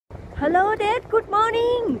Hello, Dad. Good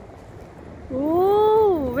morning.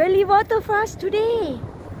 Oh, really water fast today.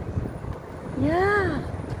 Yeah.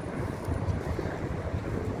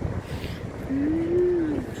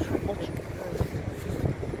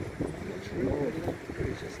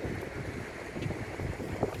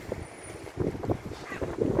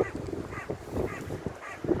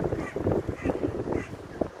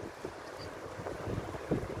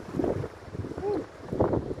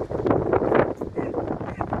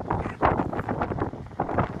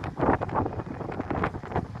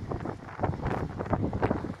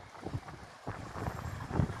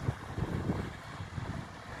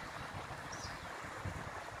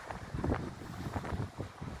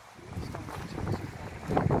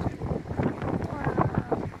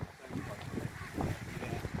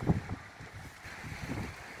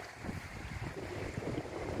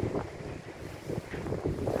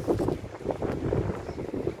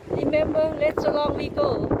 Remember, let's along we go.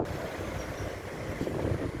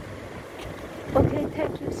 Okay,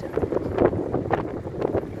 thank you, sir.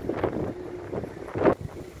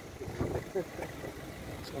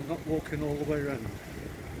 So I'm not walking all the way around.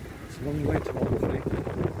 It's a long way to Oldfleet.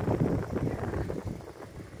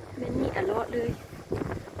 มันมีa lot เลย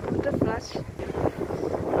water flush.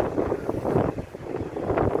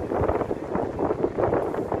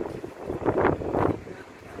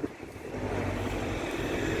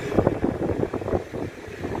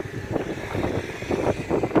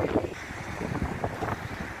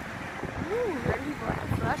 Really water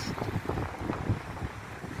flush.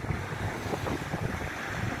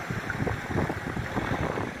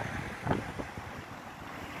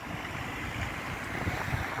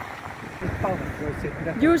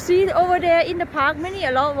 You see over there in the park many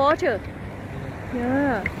a lot of water.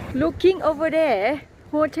 Yeah, looking over there,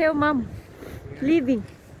 hotel mom living.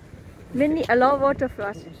 Many a lot of water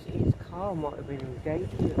flush. His car might have been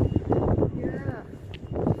engaged. Yeah.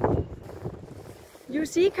 You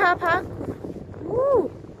see car park?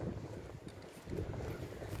 Woo!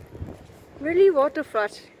 Really water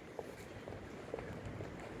flush.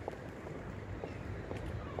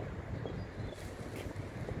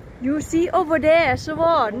 You see over there,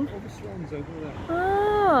 swan. All the swans over there.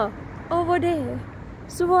 Ah, over there,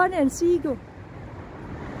 swan and seagull.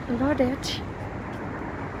 Look at that.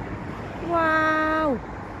 Wow.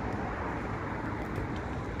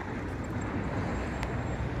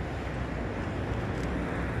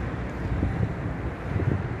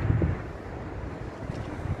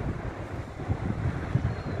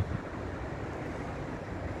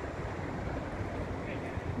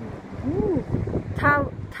 Ooh.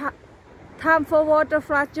 Time for water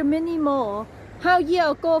flush many more. How year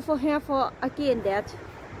ago for have for again that?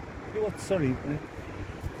 What? Sorry.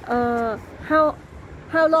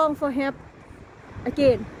 How long for have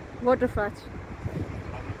again water flush?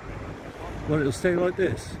 Well, it'll stay like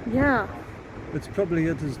this. Yeah. It's probably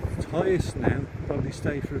at its highest now. Probably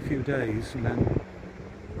stay for a few days and then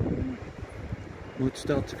would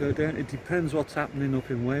start to go down. It depends what's happening up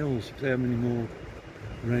in Wales. If there any more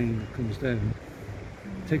rain comes down,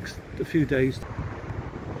 it takes a few days.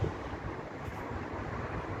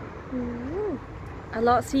 Ooh, a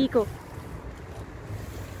lot of seagull.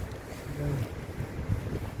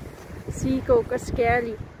 Seagull got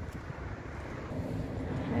scary.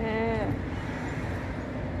 Yeah.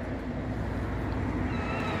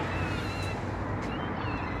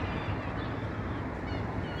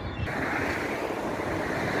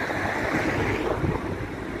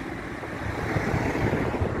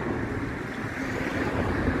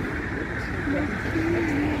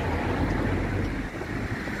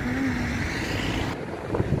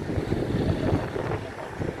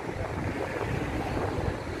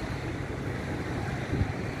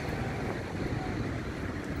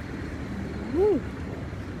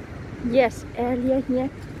 Yes, area here.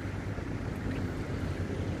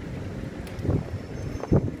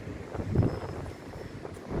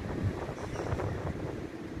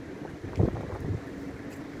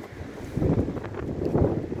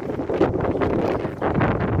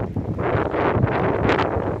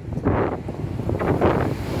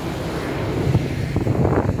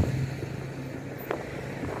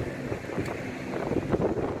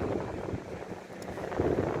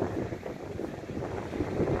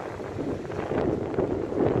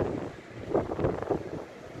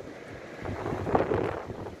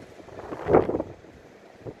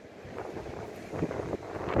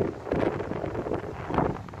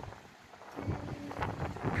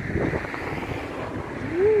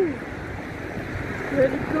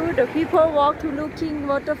 Really good. The people walk to looking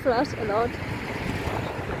water flush a lot.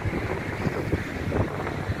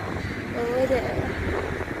 Over there.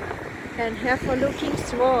 and have a looking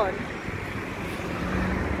swan.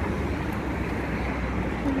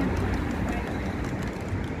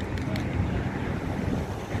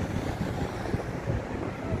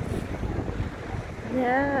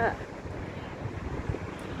 Yeah,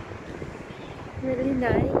 really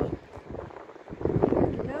nice.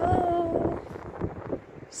 Hello,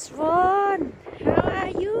 swan. How are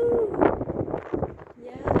you?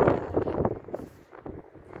 Yeah,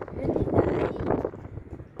 really nice.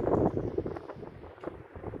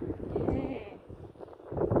 Yeah,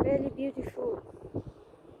 very beautiful.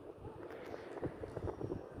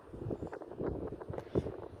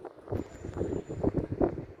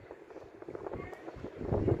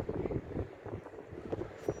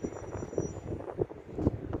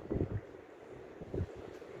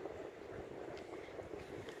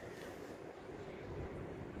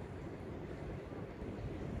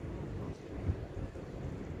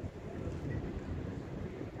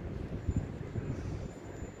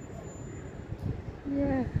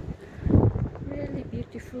 Yeah, really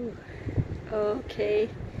beautiful. Okay,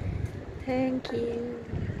 thank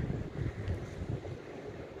you.